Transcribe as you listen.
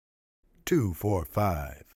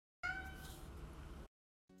245.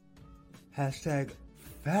 Hashtag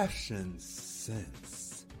fashion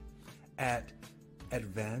sense at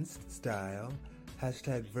advanced style.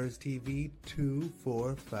 Hashtag VersTV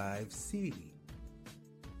 245C.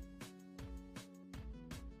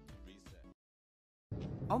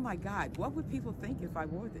 Oh my God, what would people think if I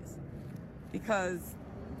wore this? Because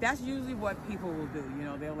that's usually what people will do. You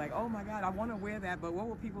know, they're like, oh my God, I want to wear that, but what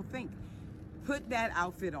will people think? Put that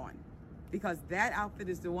outfit on, because that outfit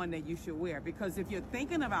is the one that you should wear. Because if you're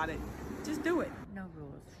thinking about it, just do it. No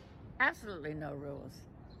rules. Absolutely no rules.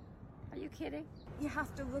 Are you kidding? You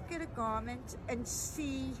have to look at a garment and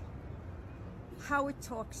see how it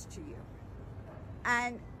talks to you.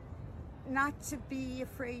 And not to be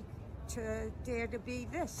afraid to dare to be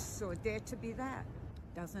this or dare to be that.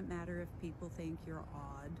 Doesn't matter if people think you're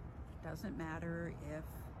odd. Doesn't matter if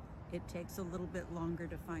it takes a little bit longer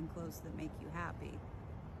to find clothes that make you happy.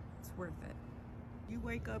 It's worth it. You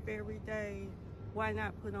wake up every day, why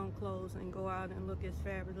not put on clothes and go out and look as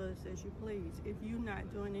fabulous as you please if you're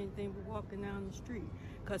not doing anything but walking down the street?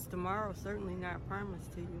 Because tomorrow's certainly not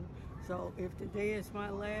promised to you. So if today is my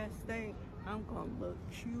last day, I'm going to look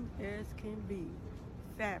cute as can be.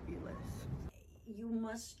 Fabulous. You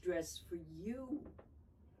must dress for you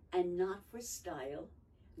and not for style,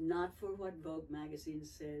 not for what Vogue magazine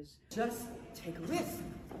says. Just take a risk.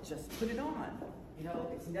 Just put it on. You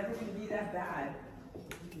know, it's never going to be that bad.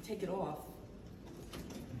 You can take it off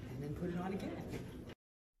and then put it on again.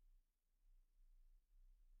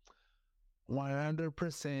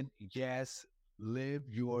 100% yes, live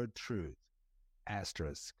your truth.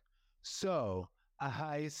 Asterisk. So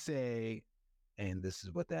I say, and this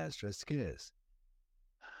is what the asterisk is.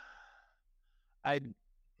 And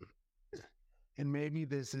maybe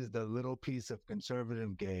this is the little piece of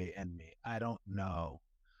conservative gay in me. I don't know.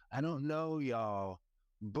 I don't know, y'all,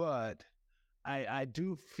 but I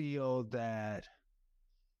do feel that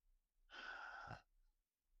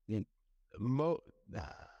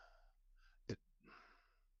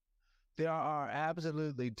there are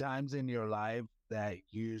absolutely times in your life that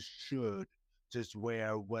you should just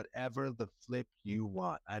wear whatever the flip you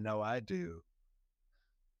want. I know I do.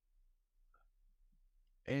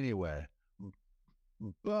 Anyway,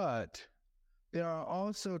 but there are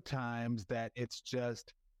also times that it's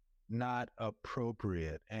just not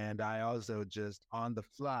appropriate. And I also just on the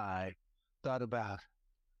fly thought about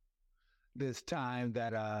this time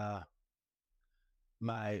that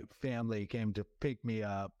my family came to pick me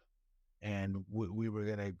up, and we were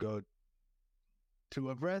going to go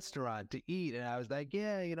to a restaurant to eat. And I was like,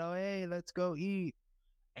 yeah, you know, hey, let's go eat.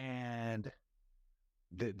 And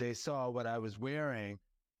they saw what I was wearing,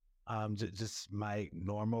 just my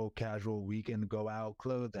normal casual weekend go out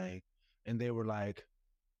clothing. And they were like,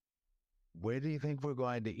 where do you think we're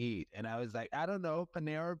going to eat? And I was like, I don't know,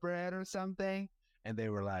 Panera Bread or something. And they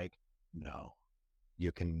were like, no,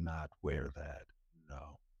 you cannot wear that.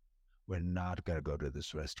 No, we're not going to go to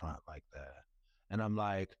this restaurant like that. And I'm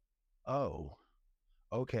like, oh,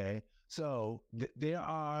 okay. So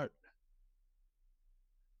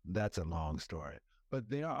that's a long story, but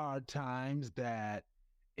there are times that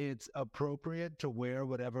it's appropriate to wear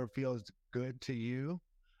whatever feels good to you.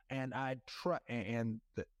 And I try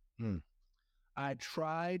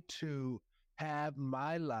to have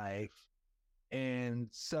my life in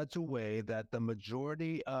such a way that the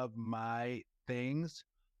majority of my things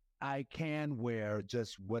I can wear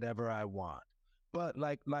just whatever I want. But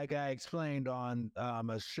like I explained on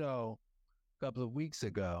a show a couple of weeks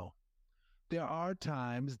ago, there are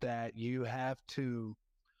times that you have to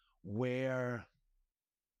wear,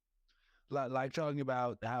 like talking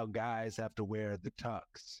about how guys have to wear the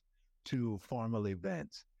tux to formal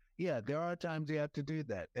events. Yeah, there are times you have to do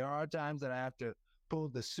that. There are times that I have to pull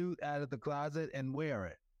the suit out of the closet and wear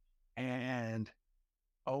it. And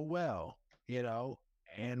oh well, you know.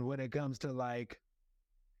 And when it comes to like,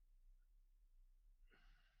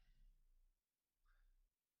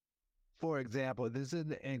 for example, this is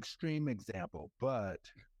an extreme example, but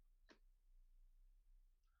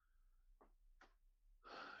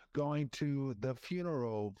going to the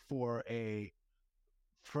funeral for a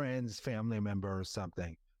friend's family member or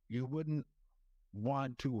something, you wouldn't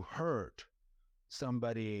want to hurt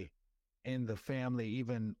somebody in the family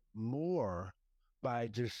even more by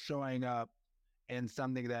just showing up in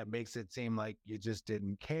something that makes it seem like you just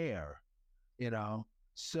didn't care, you know?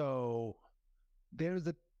 So there's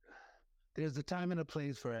a time and a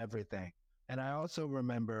place for everything. And I also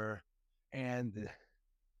remember, and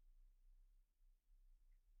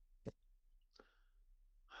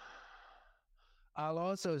I'll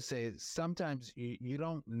also say sometimes you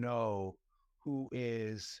don't know who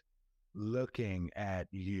is looking at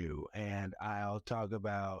you. And I'll talk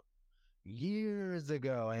about years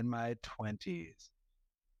ago in my 20s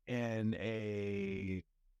in a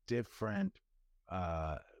different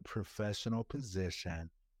professional position.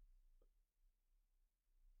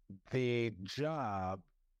 The job,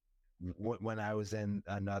 when I was in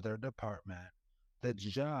another department, the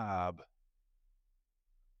job,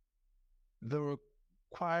 the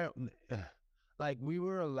require, like we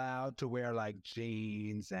were allowed to wear like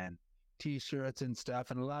jeans and t-shirts and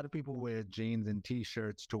stuff, and a lot of people wear jeans and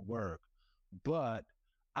t-shirts to work. But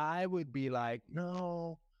I would be like,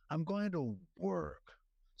 no, I'm going to work.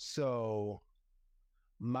 So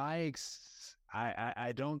I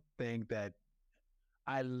don't think that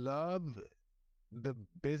I love the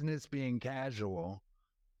business being casual,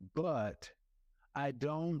 but I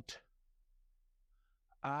don't,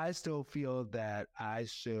 I still feel that I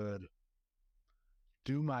should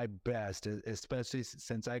do my best, especially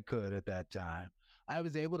since I could at that time. I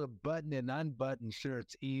was able to button and unbutton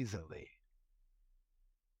shirts easily.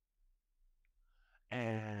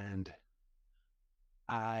 And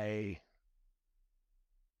I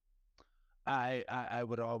I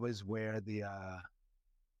would always wear the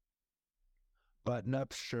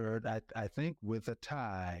button-up shirt, I think with a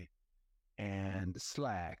tie and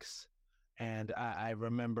slacks. And I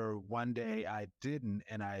remember one day I didn't,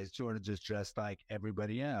 and I sort of just dressed like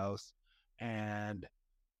everybody else. And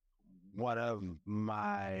one of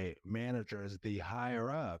my managers, the higher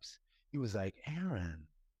ups, he was like, Aaron,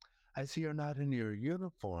 I see you're not in your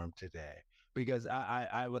uniform today. Because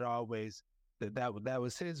I would always, that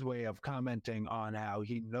was his way of commenting on how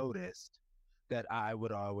he noticed that I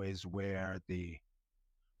would always wear the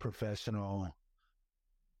professional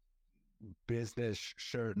business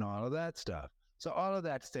shirt and all of that stuff. So all of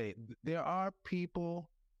that state, there are people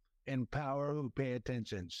in power who pay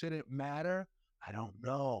attention. Should it matter? I don't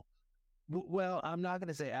know. Well, I'm not going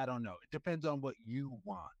to say I don't know. It depends on what you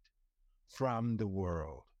want from the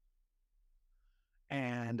world.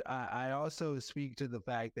 And I also speak to the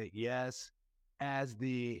fact that, yes, as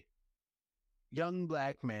the young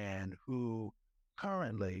Black man who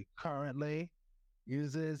currently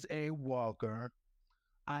uses a walker,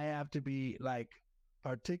 I have to be like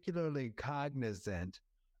particularly cognizant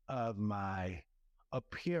of my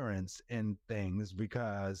appearance in things,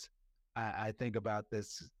 because I think about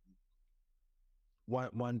this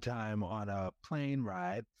one time on a plane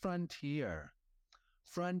ride. Frontier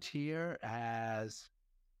has,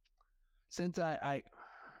 since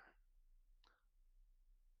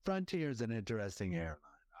Frontier is an interesting airline,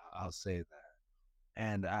 I'll say that.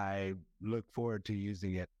 And I look forward to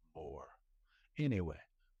using it more. Anyway,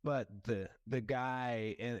 but the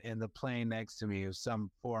guy in the plane next to me, who's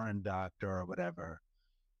some foreign doctor or whatever,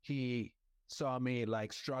 he saw me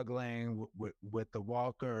like struggling with the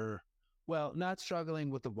walker. Well, not struggling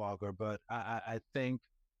with the walker, but I think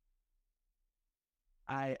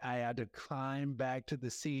I had to climb back to the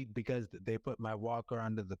seat because they put my walker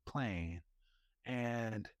under the plane.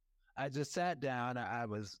 And I just sat down. I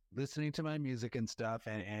was listening to my music and stuff,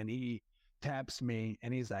 and he taps me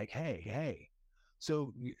and he's like, hey.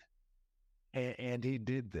 So, and he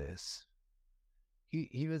did this.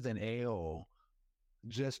 He was an a-hole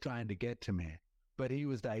just trying to get to me. But he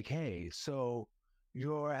was like, hey, so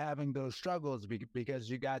you're having those struggles because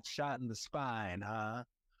you got shot in the spine, huh?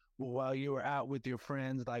 While you were out with your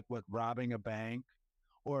friends, like what, robbing a bank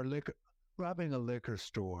or robbing a liquor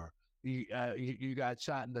store. You got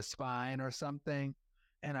shot in the spine or something.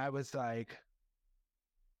 And I was like,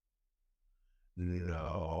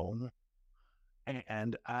 no.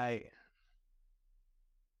 And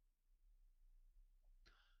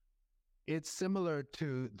it's similar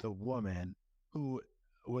to the woman who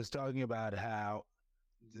was talking about how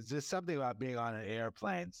there's something about being on an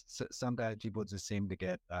airplane. Sometimes people just seem to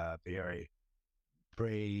get very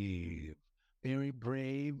brave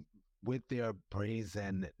with their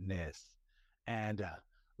brazenness. And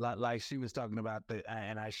like she was talking about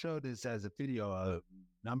and I showed this as a video a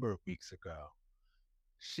number of weeks ago.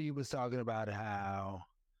 She was talking about how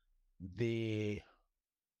the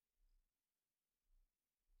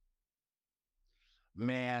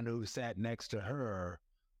man who sat next to her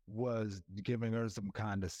was giving her some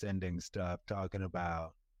condescending stuff, talking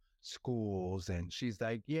about schools. And she's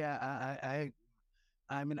like, yeah,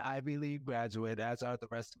 I'm an Ivy League graduate, as are the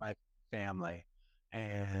rest of my family.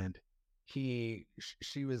 And she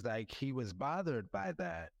was like, he was bothered by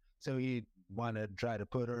that. So he wanted to try to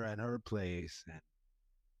put her in her place. And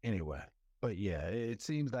anyway, but yeah, it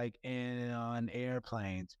seems like on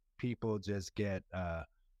airplanes, people just get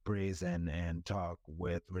brazen and talk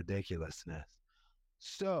with ridiculousness.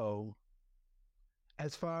 So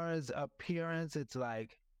as far as appearance, it's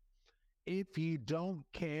like if you don't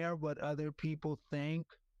care what other people think,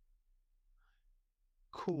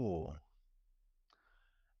 cool.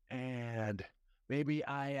 And maybe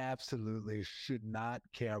I absolutely should not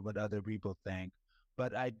care what other people think,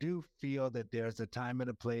 but I do feel that there's a time and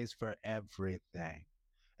a place for everything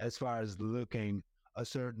as far as looking a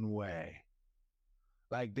certain way.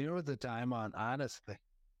 Like there was a time on honestly,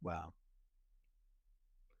 well,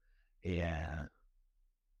 yeah,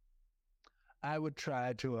 I would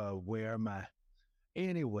try to wear my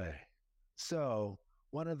anyway. So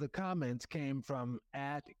one of the comments came from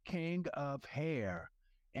at King of Hair,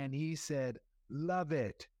 and he said, "Love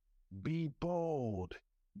it, be bold,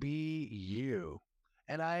 be you."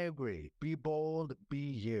 And I agree. Be bold, be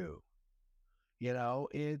you. You know,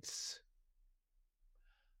 it's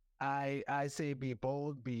I say be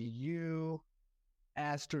bold, be you.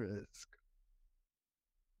 Asterisk.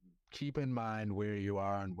 Keep in mind where you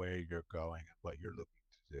are and where you're going and what you're looking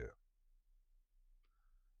to do.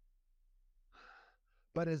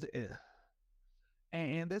 But as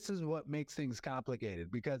and this is what makes things complicated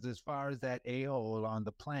because as far as that a-hole on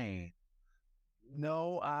the plane,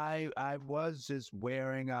 no, I was just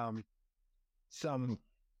wearing some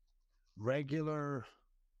regular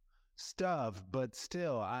stuff, but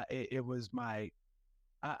still it was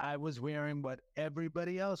I was wearing what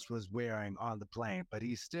everybody else was wearing on the plane, but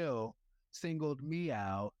he still singled me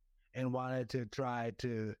out and wanted to try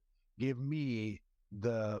to give me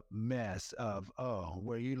the mess of, oh,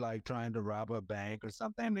 were you like trying to rob a bank or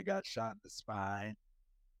something that got shot in the spine?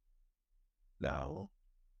 No.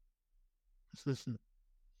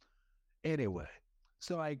 Anyway,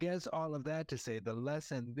 so I guess all of that to say the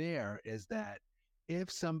lesson there is that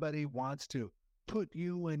if somebody wants to put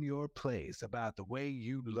you in your place about the way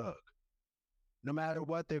you look, no matter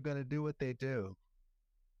what they're going to do, what they do.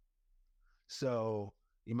 So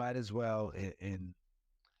you might as well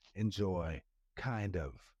enjoy, kind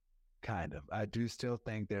of. I do still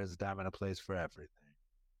think there's a time and a place for everything.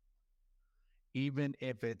 Even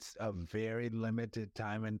if it's a very limited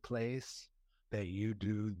time and place that you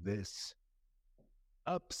do this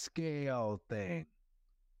upscale thing,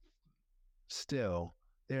 still,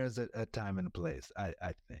 there's a time and a place,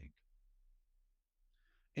 I think.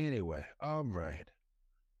 Anyway, all right.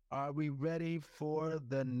 Are we ready for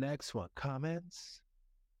the next one? Comments?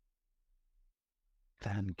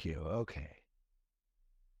 Thank you. Okay.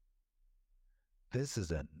 This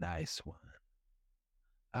is a nice one.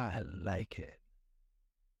 I like it.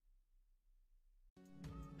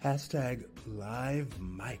 Hashtag Live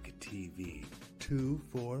Mike TV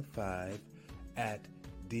 245 at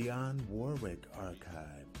Dionne Warwick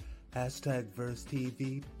Archive. Hashtag Verse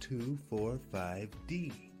TV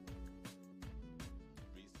 245D.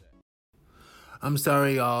 I'm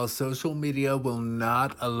sorry, y'all. Social media will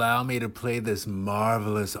not allow me to play this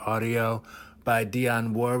marvelous audio by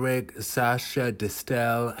Dionne Warwick, Sasha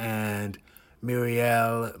Distel, and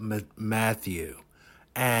Muriel Matthew.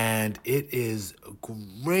 And it is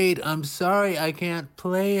great. I'm sorry I can't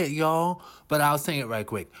play it, y'all, but I'll sing it right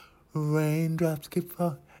quick. Raindrops keep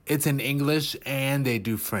falling. It's in English and they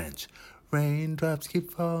do French. Raindrops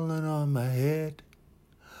keep falling on my head,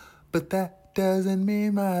 but that doesn't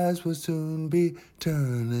mean my eyes will soon be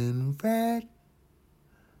turning red.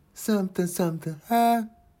 Something, something,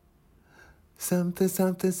 something,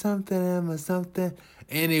 something, something, Emma, something.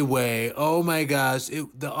 Anyway, oh my gosh,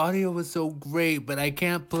 the audio was so great, but I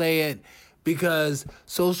can't play it because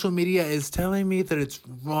social media is telling me that it's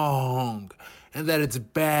wrong and that it's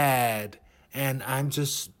bad, and I'm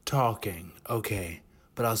just talking, okay?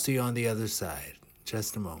 But I'll see you on the other side.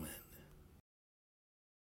 Just a moment.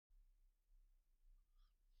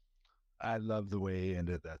 I love the way he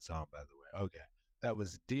ended that song, by the way. Okay. That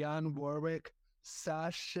was Dionne Warwick,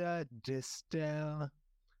 Sasha Distel,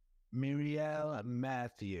 Muriel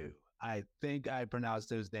Matthew. I think I pronounced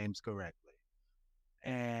those names correctly.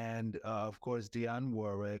 And of course, Dionne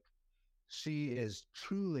Warwick. She is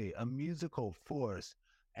truly a musical force.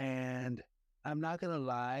 And I'm not going to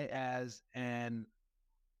lie, as an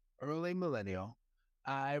early millennial,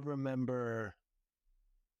 I remember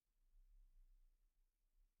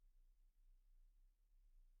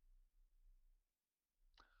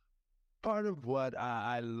part of what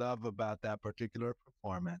I love about that particular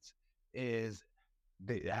performance is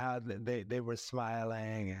how they were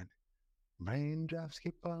smiling and raindrops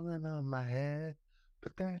keep falling on my head,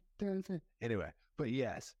 but that doesn't. Anyway, but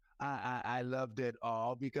yes, I loved it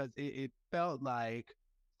all because it felt like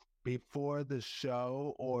before the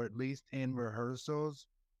show, or at least in rehearsals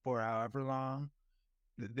for however long,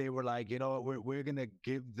 they were like, you know what, we're gonna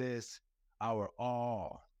give this our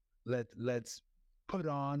all. Let's put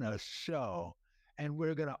on a show, and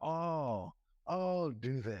we're going to all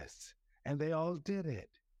do this. And they all did it.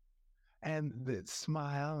 And the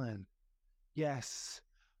smile, and yes.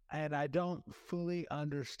 And I don't fully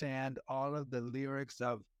understand all of the lyrics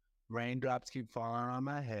of Raindrops Keep Falling on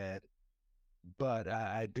My Head, but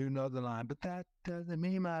I do know the line, but that doesn't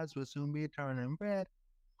mean my eyes will soon be turning red.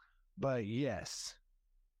 But yes,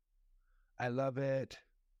 I love it.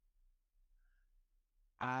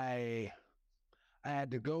 I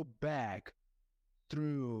had to go back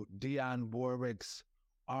through Dionne Warwick's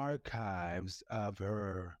archives of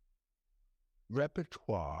her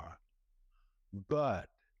repertoire, but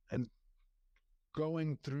and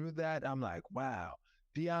going through that, I'm like, wow,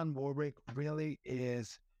 Dionne Warwick really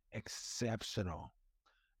is exceptional.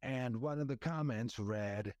 And one of the comments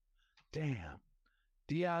read, damn,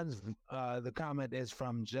 the comment is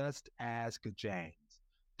from Just Ask James.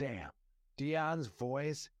 Damn, Dionne's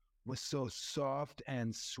voice was so soft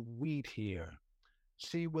and sweet here.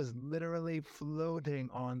 She was literally floating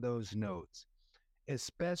on those notes,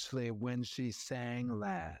 especially when she sang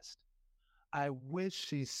last. I wish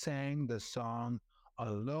she sang the song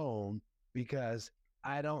alone because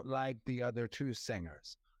I don't like the other two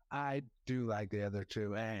singers. I do like the other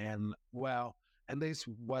two, and well, at least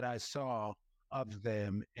what I saw of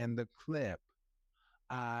them in the clip,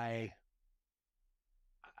 I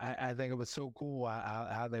think it was so cool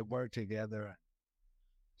how they worked together.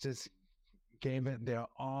 Just gave it their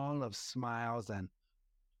all of smiles, and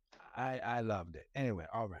I loved it. Anyway,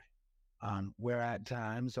 all right. We're at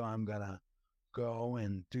time, so I'm gonna go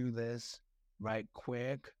and do this right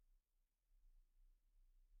quick.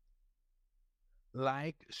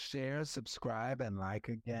 Like, share, subscribe, and like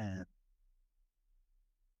again.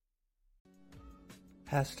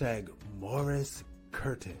 Hashtag Morris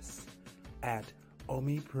Curtis at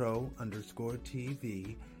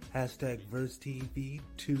OmiPro_TV. Hashtag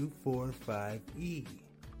VerseTV245E.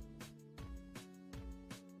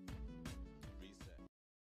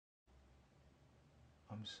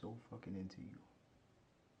 I'm so fucking into you.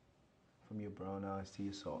 From your brown eyes to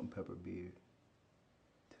your salt and pepper beard,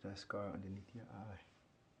 to that scar underneath your eye.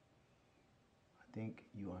 I think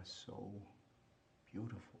you are so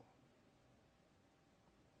beautiful.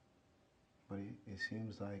 But it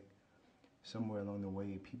seems like somewhere along the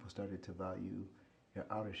way, people started to value your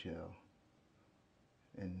outer shell.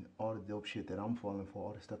 And all the dope shit that I'm falling for,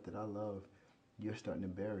 all the stuff that I love, you're starting to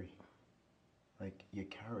bury. Like your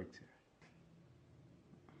character.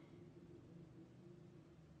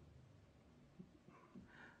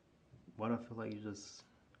 Why do I feel like you just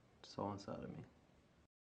saw inside of me?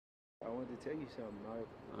 I wanted to tell you something. All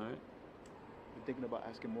right. I'm thinking about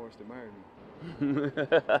asking Morris to marry me.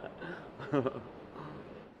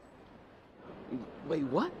 Wait,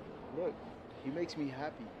 what? Look, he makes me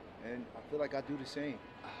happy, and I feel like I do the same.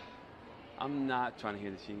 I'm not trying to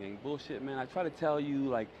hear the Shin Gang bullshit, man. I try to tell you,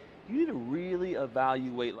 like, you need to really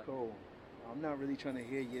evaluate, like... Cole, I'm not really trying to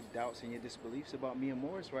hear your doubts and your disbeliefs about me and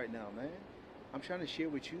Morris right now, man. I'm trying to share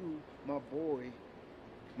with you, my boy,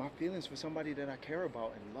 my feelings for somebody that I care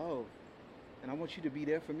about and love. And I want you to be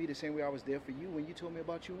there for me the same way I was there for you when you told me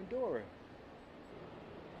about you and Dora.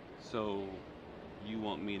 So, you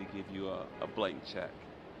want me to give you a blank check?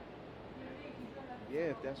 Yeah,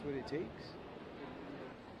 if that's what it takes.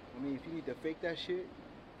 I mean, if you need to fake that shit,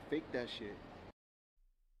 fake that shit.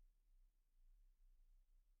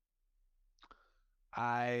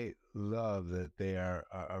 I love that they are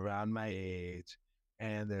around my age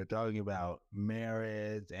and they're talking about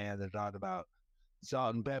marriage and they're talking about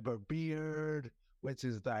salt and pepper beard, which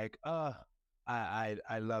is like, I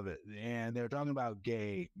love it. And they're talking about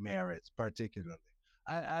gay marriage particularly.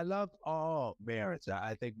 I love all marriage.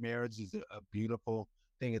 I think marriage is a beautiful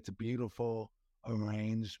thing. It's a beautiful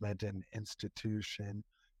arrangement and institution,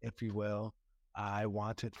 if you will. I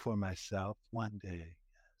want it for myself one day.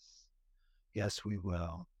 Yes, we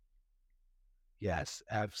will. Yes,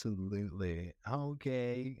 absolutely.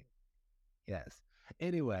 Okay. Yes.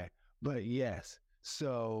 Anyway, but yes.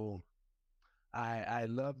 So I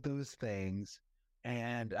love those things.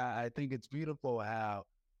 And I think it's beautiful how,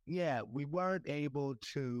 yeah, we weren't able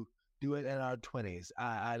to do it in our 20s.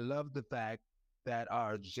 I love the fact that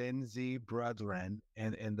our Gen Z brethren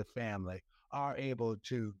in the family are able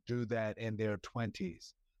to do that in their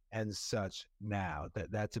 20s and such now.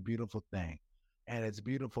 That's a beautiful thing. And it's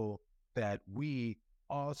beautiful that we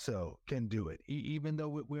also can do it, even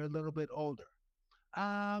though we're a little bit older.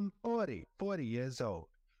 I'm 40 years old.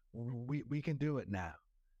 We can do it now.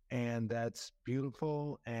 And that's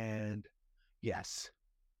beautiful. And yes,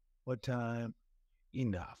 what time?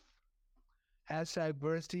 Enough. Hashtag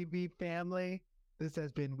Verse TV family. This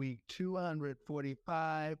has been week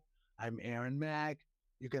 245. I'm Aaron Mack.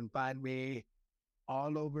 You can find me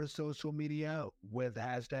all over social media with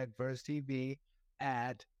hashtag VersTV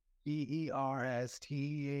at BERSTEAV,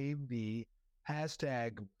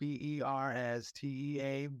 hashtag BERSTEAV,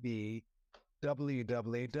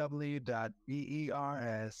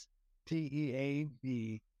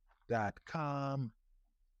 www.BERSTEAV.com.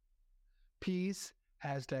 Peace,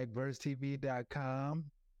 hashtag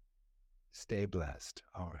VersTV.com. Stay blessed.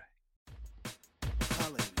 All right.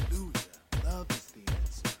 Hallelujah. Love is the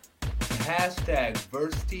answer. Hashtag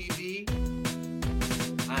VersTV.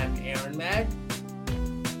 I'm Aaron Mack.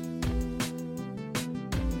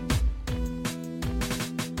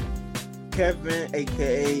 Kevin,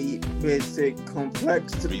 aka Basic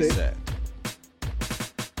Complex today. Reset.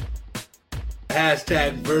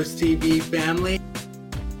 Hashtag VersTV family.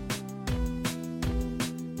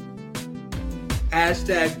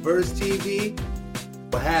 Hashtag VersTV.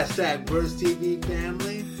 Hashtag VersTV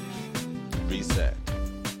family. Reset.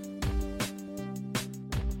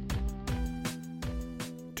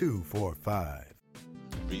 245.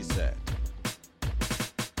 Reset.